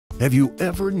Have you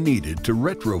ever needed to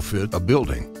retrofit a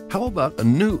building? How about a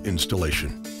new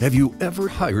installation? Have you ever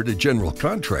hired a general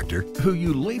contractor who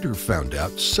you later found out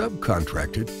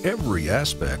subcontracted every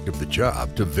aspect of the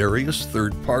job to various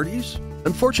third parties?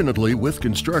 Unfortunately, with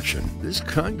construction, this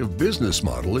kind of business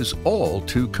model is all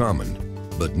too common.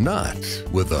 But not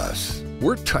with us.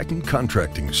 We're Titan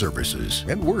Contracting Services,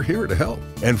 and we're here to help.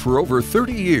 And for over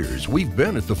 30 years, we've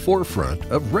been at the forefront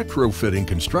of retrofitting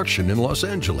construction in Los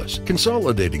Angeles,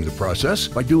 consolidating the process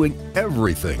by doing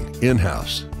everything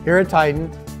in-house. Here at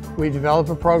Titan, we develop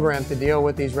a program to deal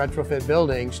with these retrofit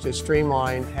buildings to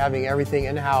streamline having everything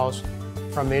in-house,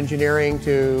 from engineering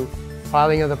to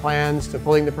filing of the plans to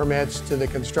pulling the permits to the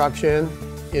construction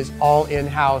is all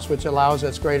in-house, which allows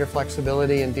us greater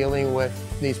flexibility in dealing with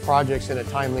these projects in a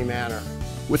timely manner.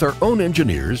 With our own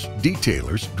engineers,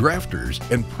 detailers, drafters,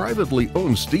 and privately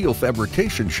owned steel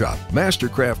fabrication shop,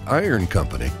 Mastercraft Iron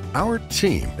Company, our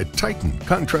team at Titan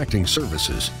Contracting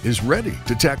Services is ready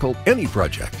to tackle any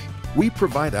project. We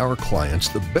provide our clients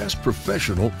the best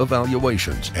professional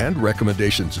evaluations and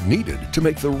recommendations needed to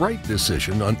make the right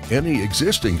decision on any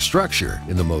existing structure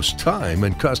in the most time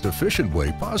and cost-efficient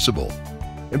way possible.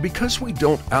 And because we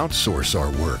don't outsource our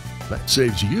work, that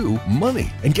saves you money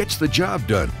and gets the job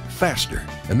done faster.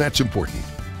 And that's important,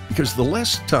 because the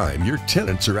less time your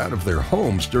tenants are out of their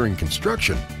homes during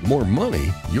construction, the more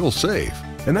money you'll save.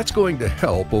 And that's going to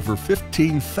help over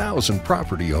 15,000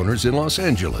 property owners in Los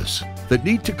Angeles that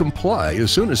need to comply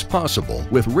as soon as possible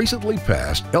with recently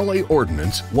passed LA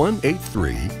Ordinance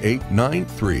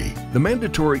 183893, the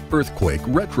Mandatory Earthquake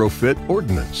Retrofit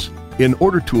Ordinance. In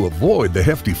order to avoid the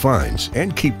hefty fines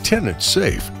and keep tenants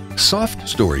safe,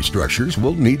 soft-story structures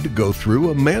will need to go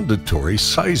through a mandatory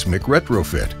seismic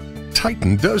retrofit.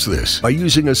 Titan does this by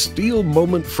using a steel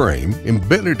moment frame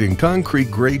embedded in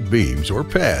concrete-grade beams or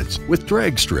pads with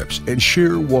drag strips and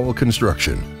shear wall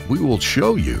construction. We will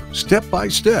show you step by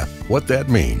step what that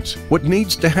means, what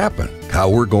needs to happen, how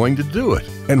we're going to do it,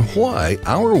 and why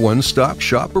our one-stop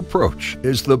shop approach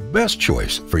is the best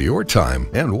choice for your time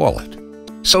and wallet.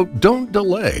 So don't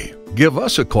delay. Give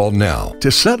us a call now to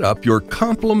set up your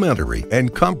complimentary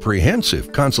and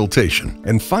comprehensive consultation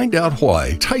and find out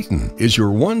why Titan is your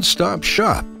one-stop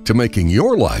shop to making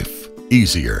your life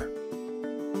easier.